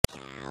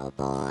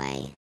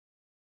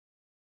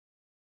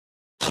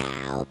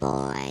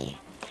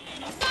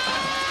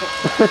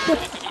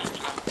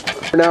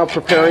We're now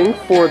preparing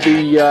for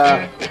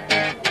the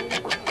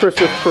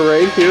Christmas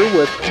parade here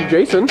with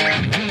Jason. You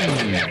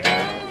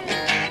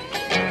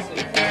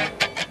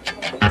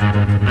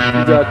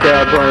got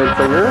Brian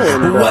Singer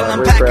and well,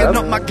 I'm packing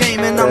up my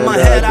game and I'ma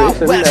head out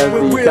west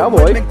where real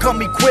Cowboy. women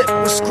come equipped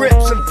with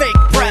scripts and fake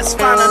press.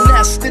 Find a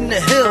nest in the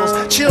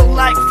hills, chill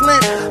like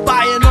Flint.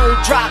 Buy an old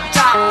drop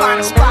top, find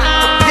a spot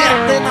to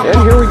pimp. Then I'm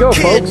and here we go,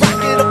 kid, folks.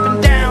 rock it up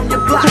and down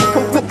your block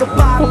with a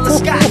bottle of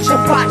scotch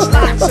and watch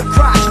lots of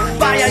crotch.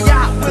 Buy a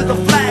yacht with a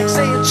flag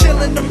saying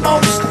chillin' the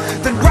most.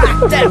 Then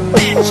rock that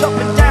bitch up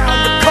and down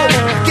the coast.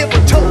 Give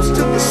a toast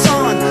to the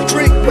sun,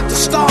 drink with the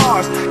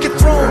stars. Get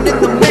thrown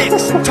in the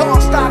mix and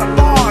tossed out of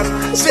bars.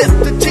 Sip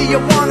the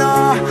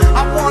Tijuana,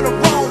 I wanna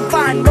roam.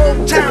 Find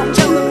Motown,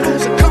 tellin'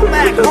 fools to come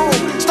back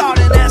home. Start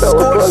an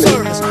escort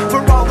service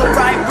for all the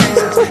right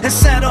reasons. And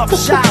set up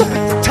shop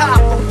at the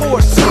top of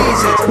Four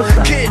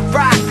Seasons. Kid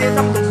rockin',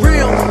 I'm the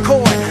real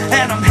McCoy.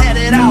 And I'm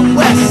headed out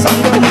west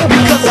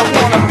because I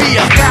wanna be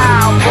a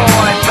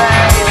cowboy,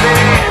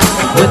 baby.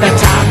 With a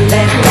top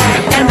left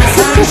back and the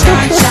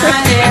sunshine